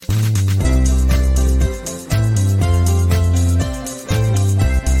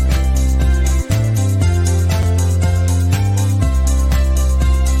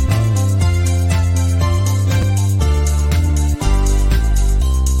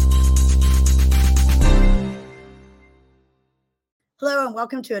and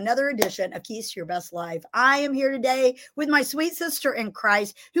welcome to another edition of Keys to Your Best Life. I am here today with my sweet sister in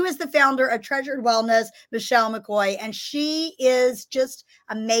Christ, who is the founder of Treasured Wellness, Michelle McCoy, and she is just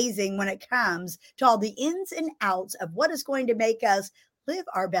amazing when it comes to all the ins and outs of what is going to make us live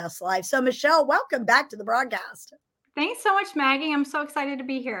our best life. So, Michelle, welcome back to the broadcast. Thanks so much, Maggie. I'm so excited to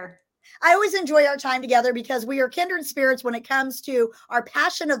be here. I always enjoy our time together because we are kindred spirits when it comes to our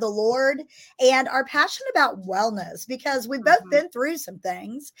passion of the Lord and our passion about wellness, because we've both been through some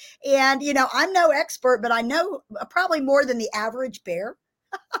things. And, I'm no expert, but I know probably more than the average bear.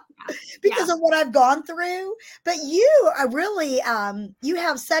 Because of what I've gone through. But you are really, you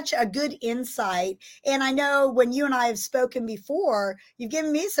have such a good insight. And I know when you and I have spoken before, you've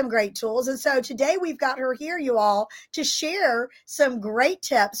given me some great tools. And so today we've got her here, you all, to share some great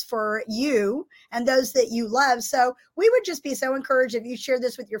tips for you and those that you love. So we would just be so encouraged if you share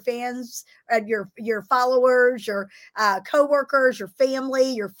this with your fans, your followers, your coworkers, your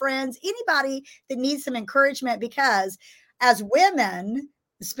family, your friends, anybody that needs some encouragement, because as women,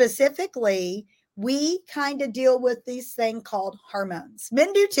 specifically, we kind of deal with these thing called hormones.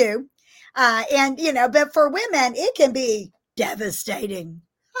 Men do too. But for women, it can be devastating.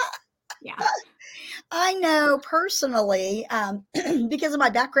 Yeah. I know personally, because of my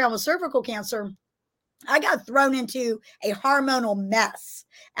background with cervical cancer, I got thrown into a hormonal mess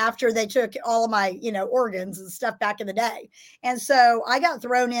after they took all of my, organs and stuff back in the day. And so I got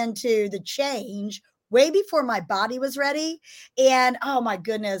thrown into the change way before my body was ready. And oh my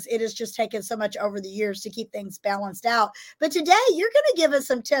goodness, it has just taken so much over the years to keep things balanced out. But today you're going to give us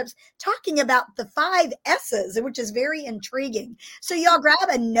some tips talking about the 5 S's, which is very intriguing. So y'all grab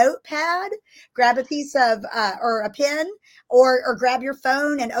a notepad, grab a piece of, or a pen, or grab your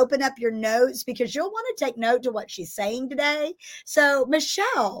phone and open up your notes, because you'll want to take note to what she's saying today. So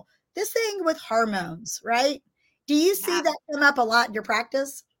Michelle, this thing with hormones, right? Do you see that come up a lot in your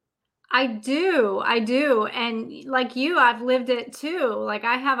practice? I do. And like you, I've lived it too. Like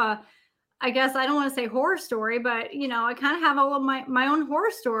I guess I don't want to say horror story, but I kind of have all of my own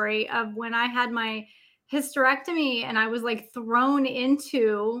horror story of when I had my hysterectomy and I was like thrown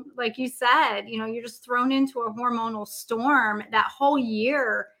into, like you said, you're just thrown into a hormonal storm that whole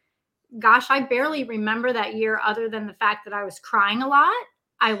year. Gosh, I barely remember that year other than the fact that I was crying a lot.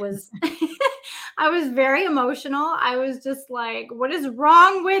 I was I was very emotional. I was just like, what is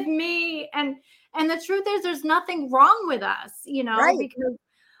wrong with me? And the truth is there's nothing wrong with us, Right. because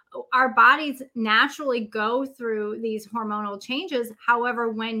our bodies naturally go through these hormonal changes. However,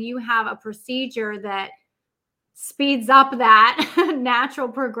 when you have a procedure that speeds up that natural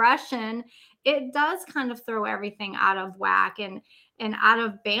progression, it does kind of throw everything out of whack and out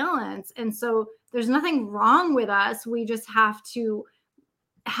of balance. And so there's nothing wrong with us. We just have to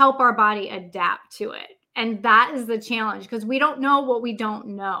help our body adapt to it. And that is the challenge, because we don't know what we don't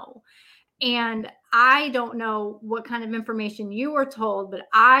know. And I don't know what kind of information you were told, but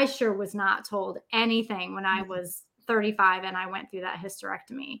I sure was not told anything when I was 35 and I went through that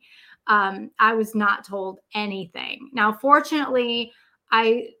hysterectomy. I was not told anything. Now, fortunately,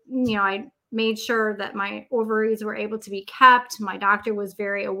 I made sure that my ovaries were able to be kept. My doctor was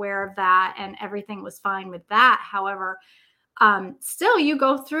very aware of that and everything was fine with that. However, still you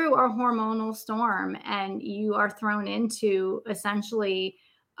go through a hormonal storm and you are thrown into essentially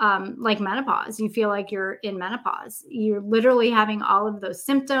like menopause. You feel like you're in menopause. You're literally having all of those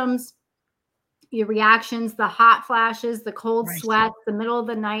symptoms, your reactions, the hot flashes, the cold sweats, the middle of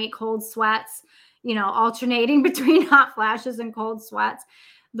the night cold sweats, alternating between hot flashes and cold sweats,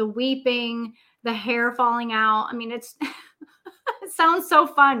 the weeping, the hair falling out. I mean, it sounds so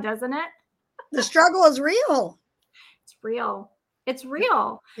fun, doesn't it? The struggle is real. It's real.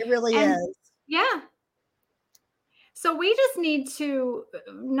 It really is. Yeah. So we just need to,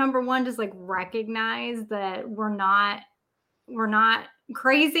 number one, just like recognize that we're not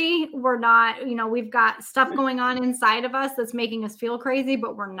crazy. We're not, we've got stuff going on inside of us that's making us feel crazy,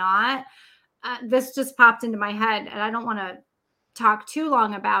 but we're not. This just popped into my head and I don't want to talk too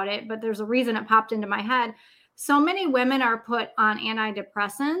long about it, but there's a reason it popped into my head. So many women are put on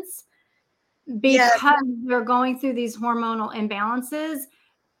antidepressants because they're going through these hormonal imbalances,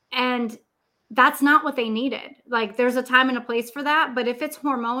 and that's not what they needed. Like, there's a time and a place for that, but if it's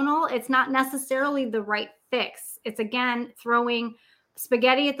hormonal, it's not necessarily the right fix. It's again throwing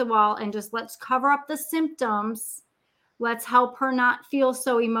spaghetti at the wall and just let's cover up the symptoms. Let's help her not feel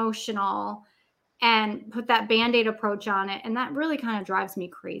so emotional and put that Band-Aid approach on it. And that really kind of drives me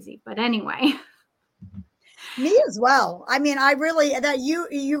crazy. But anyway. Me as well. I mean,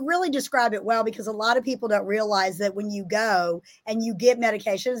 you really describe it well, because a lot of people don't realize that when you go and you get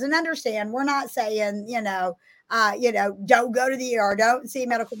medications, and understand, we're not saying, don't go to the ER, don't see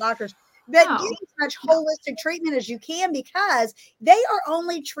medical doctors, but get No. as much holistic treatment as you can, because they are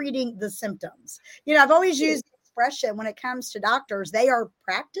only treating the symptoms. I've always used the expression, when it comes to doctors, they are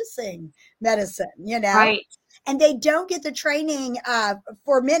practicing medicine, Right. and they don't get the training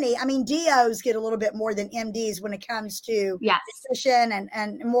for many. I mean, DOs get a little bit more than MDs when it comes to Yes. nutrition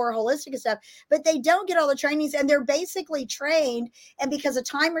and more holistic stuff, but they don't get all the trainings, and they're basically trained. And because of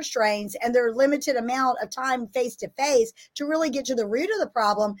time restraints and their limited amount of time face to face to really get to the root of the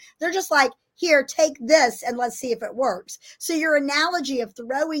problem, they're just like, here, take this and let's see if it works. So your analogy of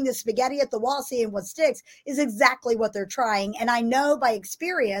throwing the spaghetti at the wall, seeing what sticks, is exactly what they're trying. And I know by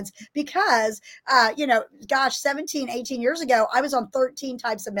experience, because, 17, 18 years ago, I was on 13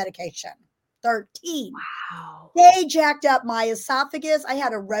 types of medication. 13. Wow. They jacked up my esophagus. I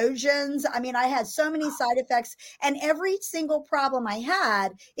had erosions. I mean, I had so many side effects, and every single problem I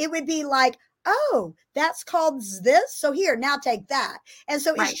had, it would be like, oh, that's called this. So here, now take that. And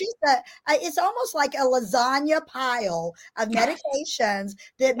so it's just it's almost like a lasagna pile of medications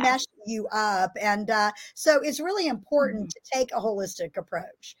that mess you up. And so it's really important to take a holistic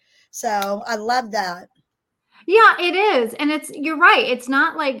approach. So I love that. Yeah, it is. And you're right. It's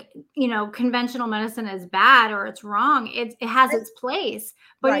not like, conventional medicine is bad or it's wrong. It has its place,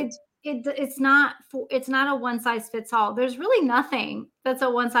 but it's not a one size fits all. There's really nothing that's a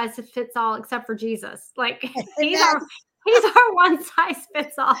one size fits all except for Jesus. Like he's our one size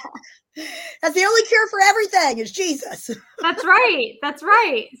fits all. That's the only cure for everything is Jesus. That's right. That's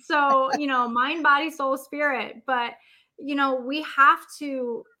right. So, mind, body, soul, spirit. But, we have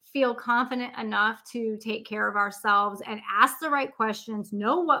to feel confident enough to take care of ourselves and ask the right questions,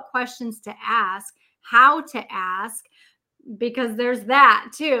 know what questions to ask, how to ask, because there's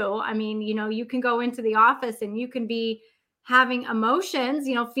that too. I mean, you can go into the office and you can be having emotions,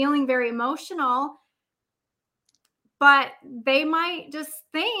 feeling very emotional, but they might just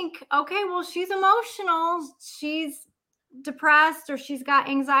think, okay, well, she's emotional, she's depressed, or she's got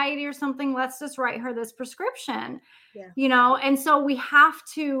anxiety or something. Let's just write her this prescription. And so we have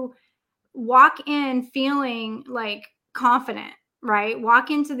to walk in feeling like confident, right?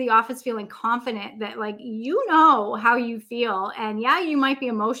 Walk into the office feeling confident that how you feel. And you might be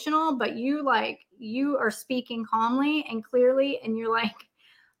emotional, but you are speaking calmly and clearly, and you're like,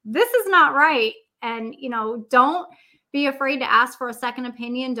 this is not right. And, don't be afraid to ask for a second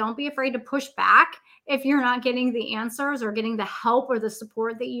opinion. Don't be afraid to push back if you're not getting the answers or getting the help or the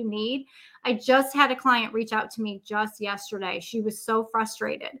support that you need. I just had a client reach out to me just yesterday. She was so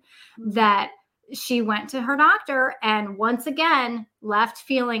frustrated that she went to her doctor and once again left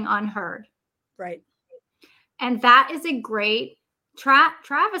feeling unheard. Right. And that is a great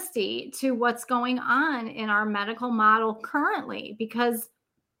travesty to what's going on in our medical model currently, because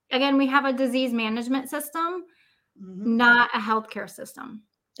again, we have a disease management system, not a healthcare system.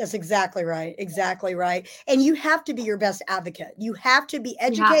 That's exactly right. Exactly right. And you have to be your best advocate. You have to be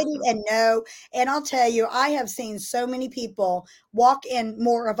educated and know. And I'll tell you, I have seen so many people walk in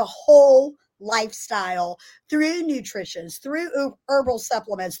more of a whole lifestyle through nutrition, through herbal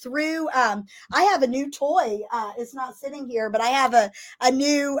supplements, through I have a new toy. It's not sitting here, but I have a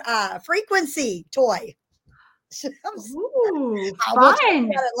new frequency toy. Ooh, I'll fun. talk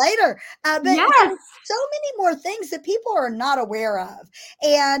about it later. But yes. So many more things that people are not aware of.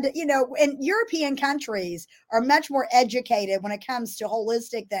 And, and European countries are much more educated when it comes to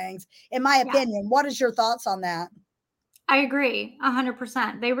holistic things, in my opinion. What is your thoughts on that? I agree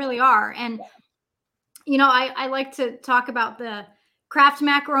 100%. They really are. And, I like to talk about the Kraft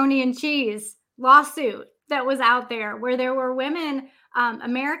macaroni and cheese lawsuit that was out there, where there were women,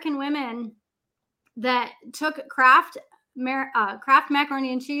 American women, that took Kraft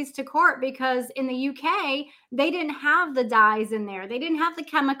macaroni and cheese to court because in the UK, they didn't have the dyes in there. They didn't have the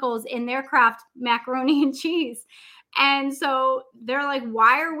chemicals in their Kraft macaroni and cheese. And so they're like,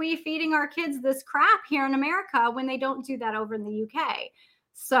 why are we feeding our kids this crap here in America when they don't do that over in the UK?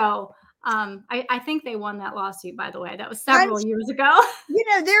 So I think they won that lawsuit, by the way. That was several years ago.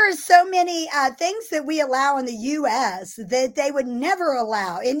 There are so many things that we allow in the U.S. that they would never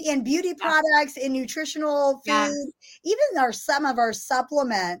allow in beauty products, in nutritional food. Even some of our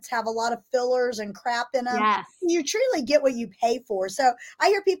supplements have a lot of fillers and crap in them. You truly get what you pay for. So I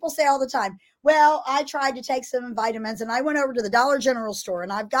hear people say all the time, well, I tried to take some vitamins and I went over to the Dollar General store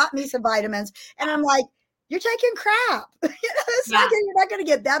and I've got me some vitamins. And I'm like, you're taking crap. You're not going to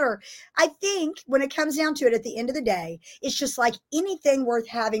get better. I think when it comes down to it, at the end of the day, it's just like anything worth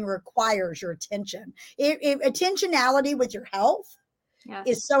having requires your attention. Intentionality with your health Yes.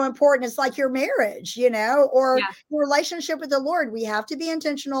 is so important. It's like your marriage, or Yes. your relationship with the Lord. We have to be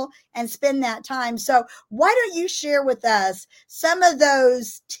intentional and spend that time. So why don't you share with us some of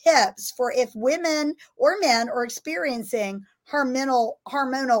those tips for if women or men are experiencing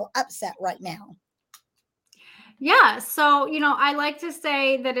hormonal upset right now? Yeah. So, I like to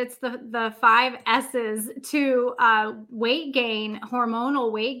say that it's the five S's to weight gain,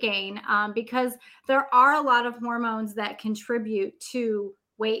 hormonal weight gain, because there are a lot of hormones that contribute to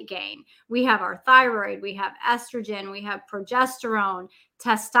weight gain. We have our thyroid, we have estrogen, we have progesterone,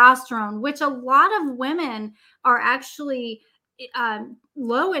 testosterone, which a lot of women are actually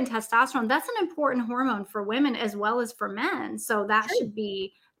low in testosterone. That's an important hormone for women as well as for men. So that True. should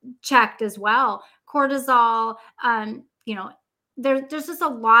be checked as well. Cortisol, there's just a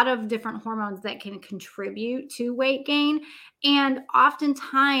lot of different hormones that can contribute to weight gain. And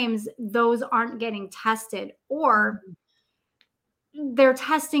oftentimes those aren't getting tested, or Mhm. they're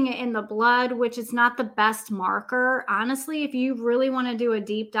testing it in the blood, which is not the best marker. Honestly, if you really want to do a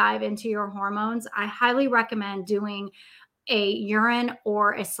deep dive into your hormones, I highly recommend doing a urine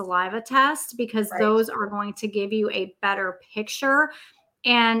or a saliva test, because Right. those are going to give you a better picture.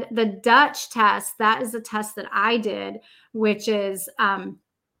 And the Dutch test, that is a test that I did, which is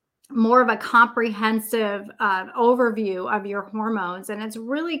more of a comprehensive overview of your hormones. And it's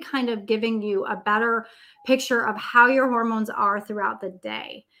really kind of giving you a better picture of how your hormones are throughout the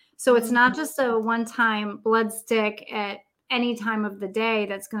day. So it's not Mhm. just a one time blood stick at any time of the day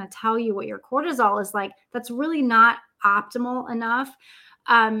that's going to tell you what your cortisol is like. That's really not optimal enough.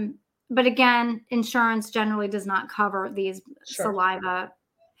 But again, insurance generally does not cover these Sure. saliva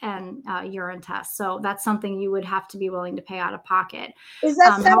and urine tests. So that's something you would have to be willing to pay out of pocket. Is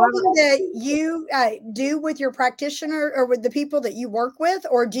that However, something that you do with your practitioner or with the people that you work with,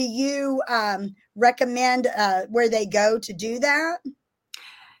 or do you recommend where they go to do that?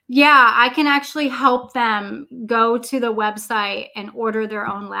 yeah, I can actually help them go to the website and order their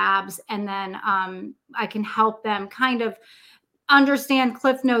own labs. And then I can help them kind of understand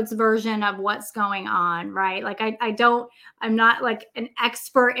Cliff Notes version of what's going on, right? Like I'm not like an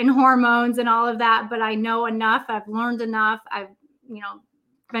expert in hormones and all of that, but I know enough. I've learned enough. I've, you know,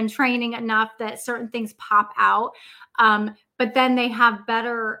 been training enough that certain things pop out. But then they have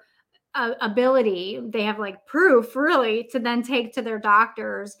better ability. They have like proof really to then take to their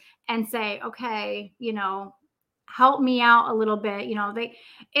doctors and say, okay, help me out a little bit.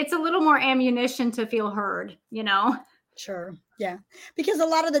 It's a little more ammunition to feel heard. Sure. Yeah. Because a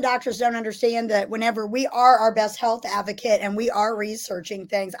lot of the doctors don't understand that whenever we are our best health advocate and we are researching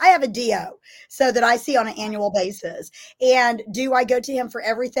things, I have a DO so that I see on an annual basis. And do I go to him for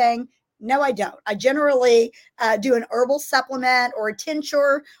everything? No, I don't. I generally do an herbal supplement or a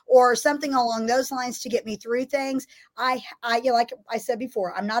tincture or something along those lines to get me through things. Like I said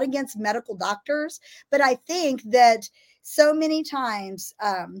before, I'm not against medical doctors, but I think that so many times,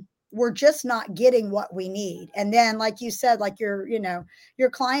 we're just not getting what we need. And then, like you said, like your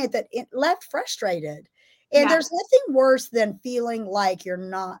client that left frustrated. And Yeah. there's nothing worse than feeling like you're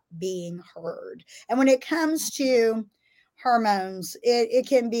not being heard. And when it comes to hormones, it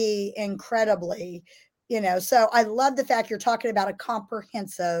can be incredibly, so I love the fact you're talking about a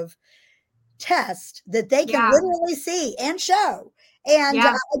comprehensive test that they can Yeah. literally see and show. And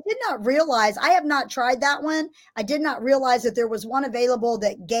Yeah. I did not realize, I have not tried that one. I did not realize that there was one available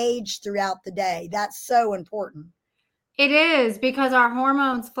that gauged throughout the day. That's so important. It is, because our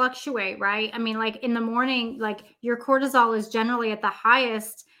hormones fluctuate, right? I mean, like in the morning, like your cortisol is generally at the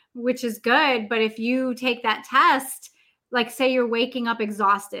highest, which is good. But if you take that test, like say you're waking up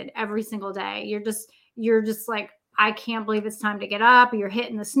exhausted every single day, you're just like, I can't believe it's time to get up. You're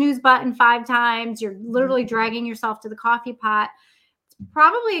hitting the snooze button 5 times. You're Mhm. literally dragging yourself to the coffee pot.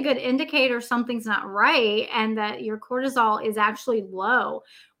 Probably a good indicator something's not right and that your cortisol is actually low.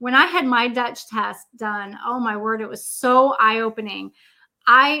 When I had my Dutch test done, oh my word, it was so eye-opening.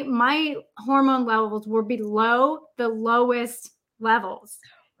 My hormone levels were below the lowest levels.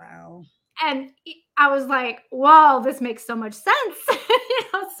 Wow. And I was like, whoa, this makes so much sense.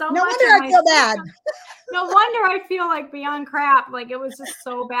 So No much wonder of I my feel bad. symptoms. No wonder I feel like beyond crap. Like it was just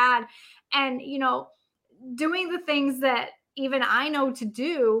so bad. And, doing the things that even I know to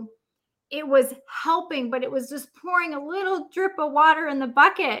do, it was helping, but it was just pouring a little drip of water in the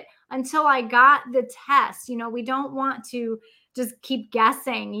bucket until I got the test. We don't want to just keep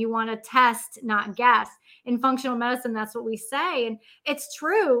guessing. You want to test, not guess. In functional medicine, that's what we say. And it's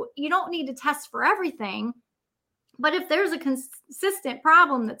true. You don't need to test for everything. But if there's a consistent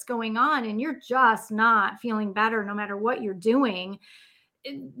problem that's going on and you're just not feeling better no matter what you're doing,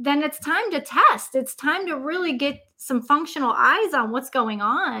 then it's time to test. It's time to really get some functional eyes on what's going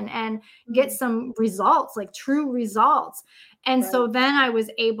on and get some results, like true results. And so then I was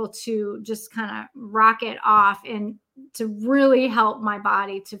able to just kind of rocket off and to really help my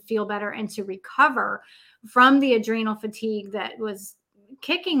body to feel better and to recover from the adrenal fatigue that was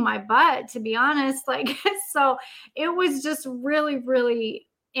kicking my butt, to be honest. Like, so it was just really, really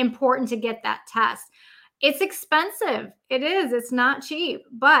important to get that test. It's expensive. It is. It's not cheap,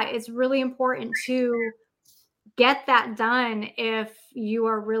 but it's really important to get that done if you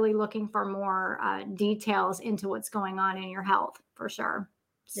are really looking for more details into what's going on in your health, for sure.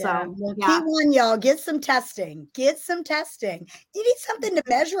 Yeah. So, well, key one, y'all, get some testing. Get some testing. You need something to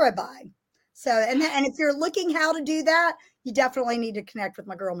measure it by. So, and if you're looking how to do that, you definitely need to connect with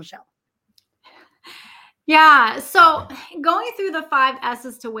my girl, Michelle. Yeah. So going through the 5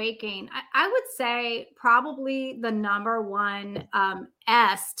 S's to weight gain, I would say probably the number one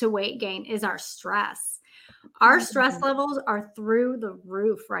S to weight gain is our stress. Our stress levels are through the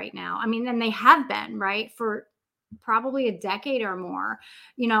roof right now. I mean, and they have been, right, for probably a decade or more.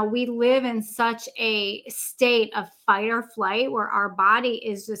 You know, we live in such a state of fight or flight where our body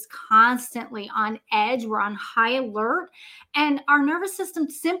is just constantly on edge. We're on high alert, and our nervous system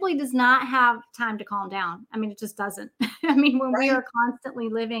simply does not have time to calm down. I mean, it just doesn't. I mean, when we are constantly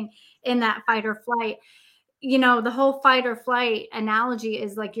living in that fight or flight, you know, the whole fight or flight analogy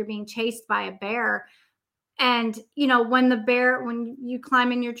is like you're being chased by a bear. And, you know, when you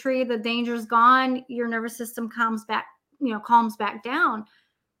climb in your tree, the danger's gone, your nervous system calms back down.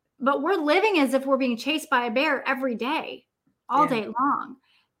 But we're living as if we're being chased by a bear every day, all day long.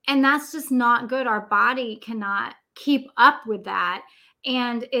 And that's just not good. Our body cannot keep up with that.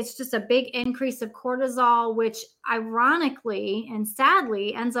 And it's just a big increase of cortisol, which ironically and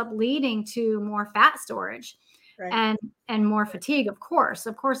sadly ends up leading to more fat storage and more fatigue. Of course,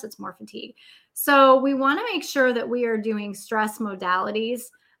 it's more fatigue. So we want to make sure that we are doing stress modalities.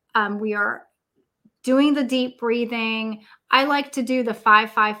 We are doing the deep breathing. I like to do the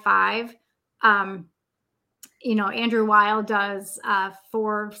 5-5-5. You know, Andrew Weil does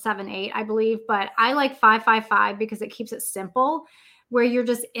 4-7-8, I believe, but I like 5-5-5 because it keeps it simple, where you're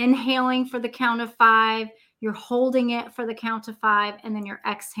just inhaling for the count of 5, you're holding it for the count of 5, and then you're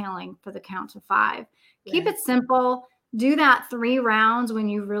exhaling for the count of 5. Keep it simple. Do that 3 rounds when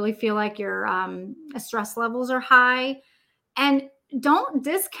you really feel like your stress levels are high. And don't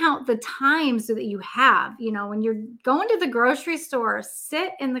discount the times that you have. You know, when you're going to the grocery store,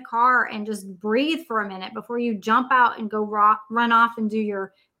 sit in the car and just breathe for a minute before you jump out and go run off and do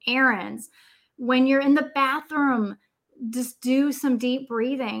your errands. When you're in the bathroom, just do some deep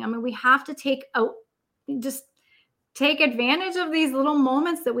breathing. I mean, we have to take advantage of these little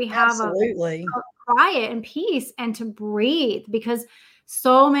moments that we have of quiet and peace and to breathe, because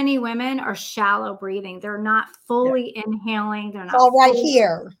so many women are shallow breathing. They're not fully inhaling. They're not all right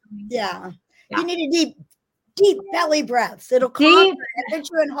here. Yeah. You need a deep belly breaths. It'll calm you and put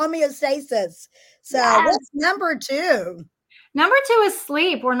you in homeostasis. So what's number 2? Number 2 is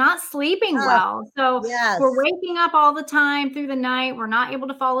sleep. We're not sleeping well. So we're waking up all the time through the night. We're not able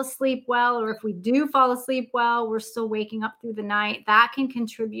to fall asleep well. Or if we do fall asleep well, we're still waking up through the night. That can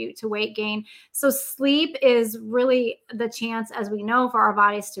contribute to weight gain. So sleep is really the chance, as we know, for our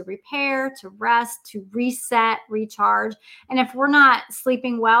bodies to repair, to rest, to reset, recharge. And if we're not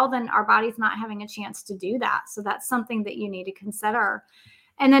sleeping well, then our body's not having a chance to do that. So that's something that you need to consider.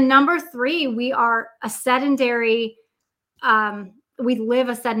 And then number 3, we are a sedentary we live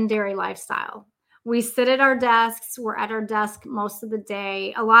a sedentary lifestyle. We sit at our desks. We're at our desk most of the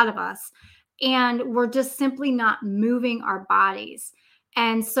day, a lot of us, and we're just simply not moving our bodies.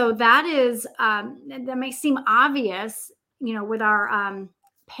 And so that is, that may seem obvious, you know, with our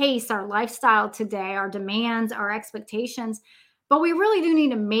pace, our lifestyle today, our demands, our expectations, but we really do need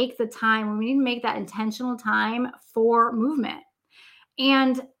to make the time. We need to make that intentional time for movement.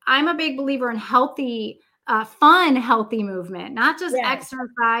 And I'm a big believer in fun, healthy movement, not just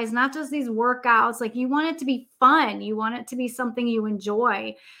exercise, not just these workouts. Like, you want it to be fun. You want it to be something you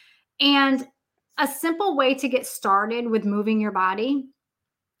enjoy. And a simple way to get started with moving your body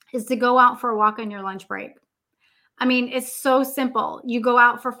is to go out for a walk on your lunch break. I mean, it's so simple. You go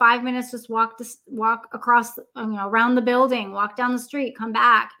out for 5 minutes, just walk across, around the building, walk down the street, come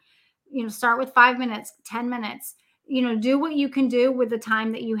back, start with 5 minutes, 10 minutes. Do what you can do with the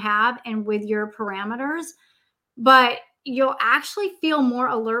time that you have and with your parameters, but you'll actually feel more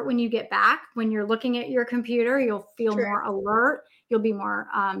alert when you get back. When you're looking at your computer, you'll feel more alert. You'll be more,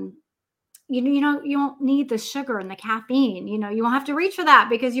 you don't need the sugar and the caffeine. You won't have to reach for that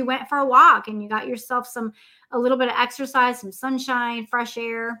because you went for a walk and you got yourself a little bit of exercise, some sunshine, fresh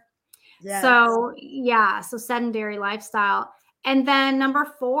air. Yes. So yeah, so sedentary lifestyle. And then number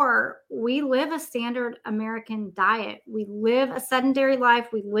 4, we live a standard American diet. We live a sedentary life.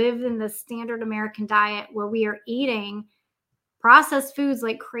 We live in the standard American diet where we are eating processed foods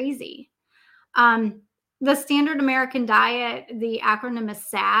like crazy. The standard American diet, the acronym is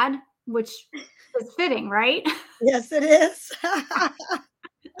SAD, which is fitting, right? Yes, it is.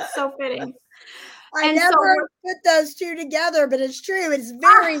 So fitting. I And so never put those two together, but it's true. It's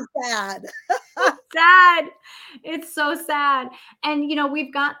very sad. sad. It's so sad. And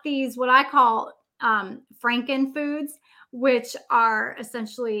we've got these what I call Franken foods, which are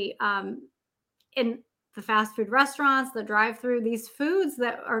essentially in the fast food restaurants, the drive-through, these foods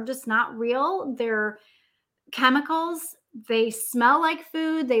that are just not real. They're chemicals. They smell like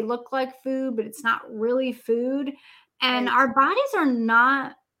food. They look like food, but it's not really food. And Right. our bodies are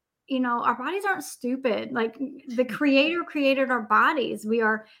not, our bodies aren't stupid. Like the creator created our bodies. We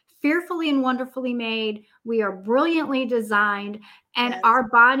are fearfully and wonderfully made. We are brilliantly designed, and Yes. our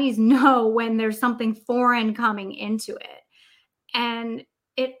bodies know when there's something foreign coming into it. And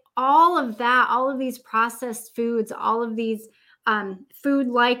all of that, all of these processed foods, all of these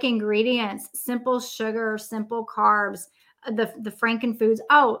food-like ingredients, simple sugar, simple carbs, the Franken foods.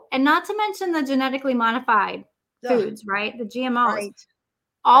 Oh, and not to mention the genetically modified Ugh, foods, right? The GMOs. right.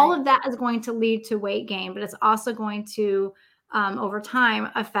 All Right. of that is going to lead to weight gain, but it's also going to, over time,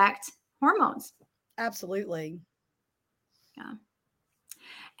 affect hormones. Absolutely. Yeah.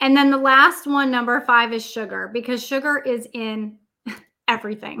 And then the last one, number 5, is sugar, because sugar is in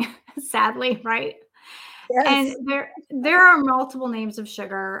everything, sadly, right? Yes. And there are multiple names of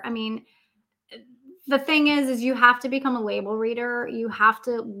sugar. I mean, the thing is you have to become a label reader. You have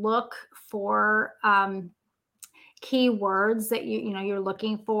to look for keywords that you're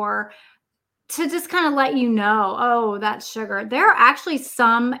looking for to just kind of let you know, oh, that's sugar. There are actually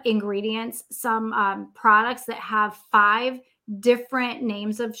some ingredients, some products that have 5 different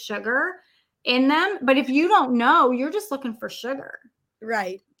names of sugar in them. But if you don't know, you're just looking for sugar.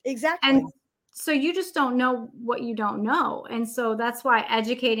 Right. Exactly. And so you just don't know what you don't know. And so that's why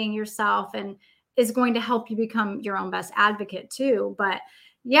educating yourself and is going to help you become your own best advocate too. But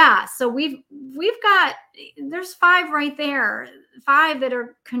yeah, so we've got, there's 5 right there, 5 that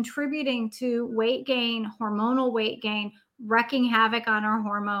are contributing to weight gain, hormonal weight gain, wrecking havoc on our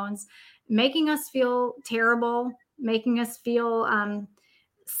hormones, making us feel terrible, making us feel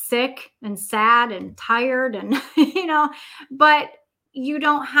sick and sad and tired and but you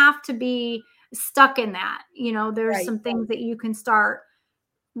don't have to be stuck in that. There's Right. some things that you can start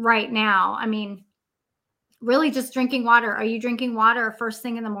right now. I mean, really just drinking water. Are you drinking water first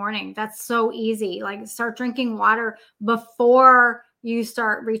thing in the morning? That's so easy. Like start drinking water before you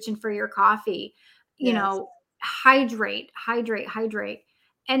start reaching for your coffee. Yes. Hydrate, hydrate, hydrate.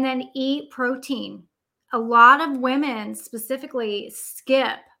 And then eat protein. A lot of women specifically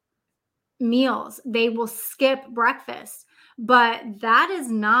skip meals. They will skip breakfast. But that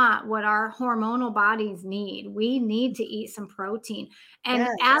is not what our hormonal bodies need. We need to eat some protein. And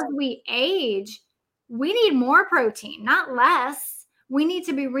Yes. as we age, we need more protein, not less. We need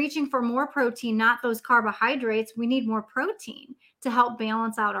to be reaching for more protein, not those carbohydrates. We need more protein to help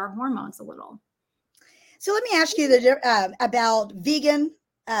balance out our hormones a little. So let me ask you about vegan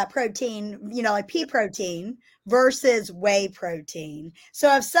protein, like pea protein versus whey protein.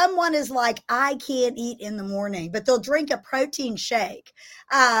 So if someone is like, I can't eat in the morning, but they'll drink a protein shake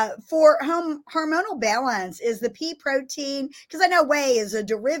for hormonal balance, is the pea protein, because I know whey is a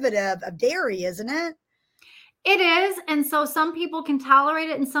derivative of dairy, isn't it? It is. And so some people can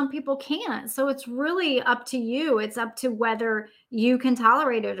tolerate it and some people can't. So it's really up to you. It's up to whether you can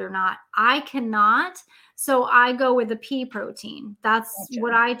tolerate it or not. I cannot. So I go with the pea protein. That's Gotcha.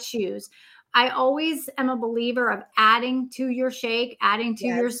 what I choose. I always am a believer of adding to your shake, adding to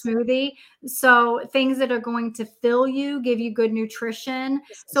your Yes. smoothie. So things that are going to fill you, give you good nutrition.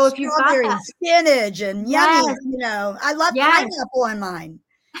 So if you've got Strawberry that, and spinach and yummy, yes, I love yes, pineapple on mine.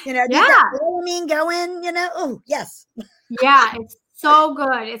 Get yeah. that melamine going, oh, yes. Yeah, it's so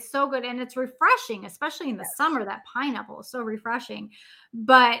good. It's so good. And it's refreshing, especially in the summer. That pineapple is so refreshing.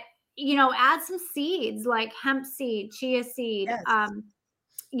 But, add some seeds like hemp seed, chia seed. Yes.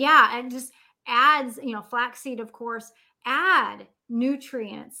 Yeah, and just adds, flaxseed, of course, add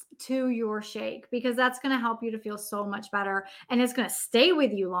nutrients to your shake because that's going to help you to feel so much better and it's going to stay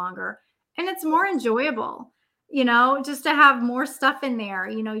with you longer and it's more enjoyable, just to have more stuff in there.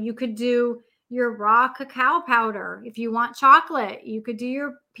 You could do your raw cacao powder. If you want chocolate, you could do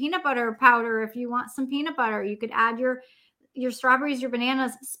your peanut butter powder. If you want some peanut butter, you could add your strawberries, your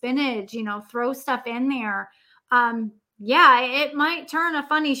bananas, spinach, throw stuff in there. Yeah, it might turn a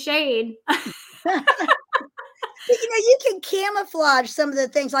funny shade. But, you can camouflage some of the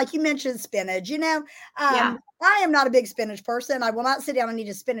things, like you mentioned spinach, Yeah. I am not a big spinach person. I will not sit down and eat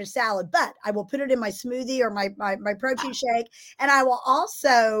a spinach salad, but I will put it in my smoothie or my protein shake. And I will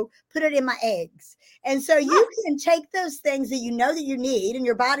also put it in my eggs. And so you can take those things that that you need and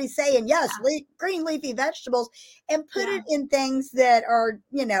your body's saying, yes, green leafy vegetables, and put it in things that are,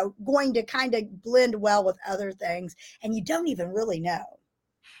 going to kind of blend well with other things. And you don't even really know.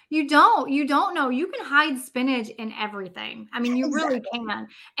 You don't know. You can hide spinach in everything. I mean, you really can.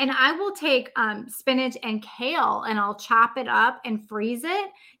 And I will take spinach and kale and I'll chop it up and freeze it,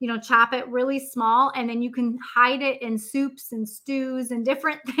 chop it really small. And then you can hide it in soups and stews and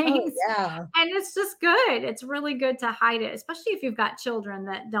different things. Oh, yeah. And it's just good. It's really good to hide it, especially if you've got children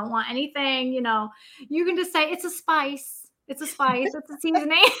that don't want anything, you can just say it's a spice. It's a spice. It's a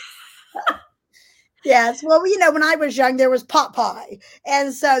seasoning. Yes. Well, when I was young, there was pot pie.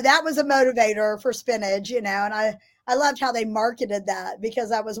 And so that was a motivator for spinach, and I loved how they marketed that, because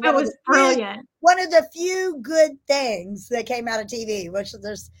that was brilliant. One of the few good things that came out of TV, which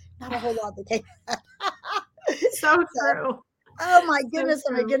there's not a whole lot that came out. So true. Oh my goodness.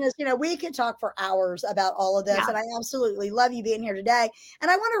 Oh my goodness. We could talk for hours about all of this. Yeah. And I absolutely love you being here today.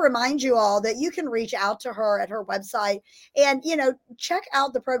 And I want to remind you all that you can reach out to her at her website and, check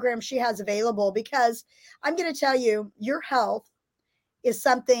out the program she has available, because I'm going to tell you, your health is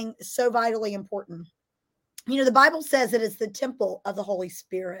something so vitally important. The Bible says that it's the temple of the Holy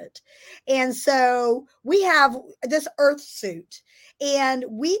Spirit. And so we have this earth suit, and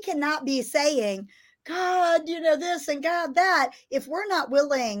we cannot be saying, God, this and God, that, if we're not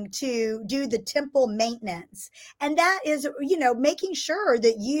willing to do the temple maintenance. And that is, making sure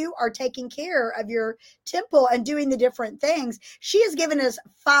that you are taking care of your temple and doing the different things. She has given us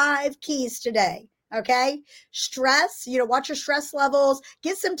 5 keys today. Okay. Stress, watch your stress levels,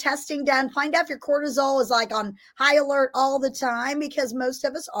 get some testing done, find out if your cortisol is like on high alert all the time, because most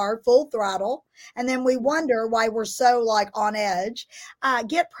of us are full throttle. And then we wonder why we're so like on edge.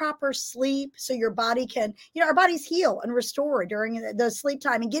 Get proper sleep so your body can, our bodies heal and restore during the sleep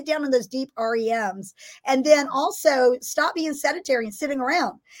time, and get down in those deep REMs. And then also stop being sedentary and sitting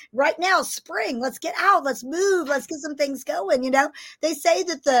around. Right now, spring, let's get out, let's move, let's get some things going. They say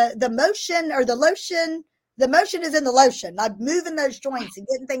that the motion or the motion is in the lotion. I'm moving those joints and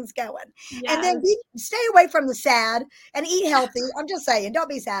getting things going. Yes. And then stay away from the sad and eat healthy. I'm just saying, don't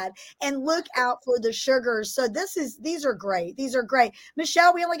be sad, and look out for the sugars. So these are great. These are great.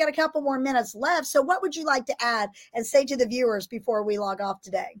 Michelle, we only got a couple more minutes left. So what would you like to add and say to the viewers before we log off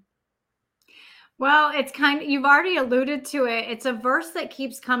today? Well, it's you've already alluded to it. It's a verse that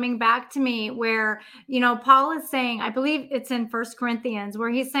keeps coming back to me where, Paul is saying, I believe it's in 1 Corinthians,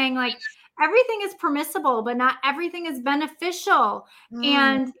 where he's saying, like, everything is permissible, but not everything is beneficial.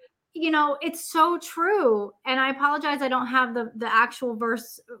 And, it's so true. And I apologize, I don't have the actual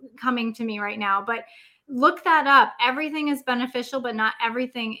verse coming to me right now, but look that up. Everything is beneficial, but not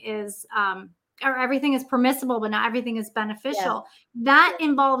everything is, or everything is permissible, but not everything is beneficial. Yeah. That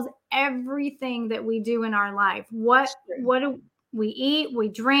involves everything that we do in our life. What do we eat? We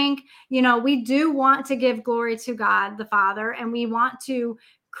drink. We do want to give glory to God the Father, and we want to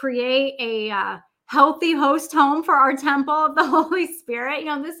create a healthy host home for our temple of the Holy Spirit.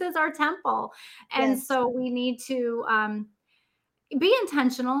 This is our temple. And so we need to be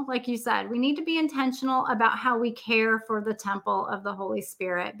intentional. Like you said, we need to be intentional about how we care for the temple of the Holy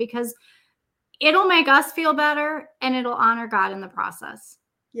Spirit, because it'll make us feel better and it'll honor God in the process.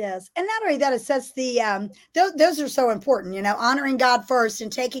 Yes. And not only that, it sets those are so important, honoring God first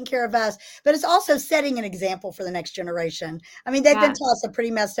and taking care of us, but it's also setting an example for the next generation. I mean, they've been taught some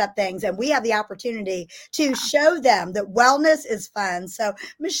pretty messed up things, and we have the opportunity to show them that wellness is fun. So,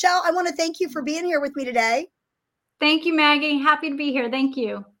 Michelle, I want to thank you for being here with me today. Thank you, Maggie. Happy to be here. Thank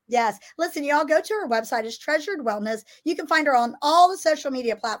you. Yes. Listen, y'all, go to her website. It's Treasured Wellness. You can find her on all the social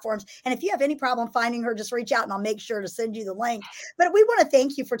media platforms. And if you have any problem finding her, just reach out and I'll make sure to send you the link. But we want to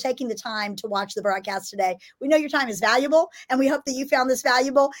thank you for taking the time to watch the broadcast today. We know your time is valuable, and we hope that you found this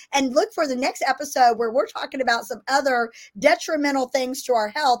valuable. And look for the next episode where we're talking about some other detrimental things to our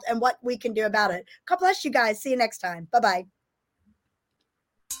health and what we can do about it. God bless you guys. See you next time. Bye-bye.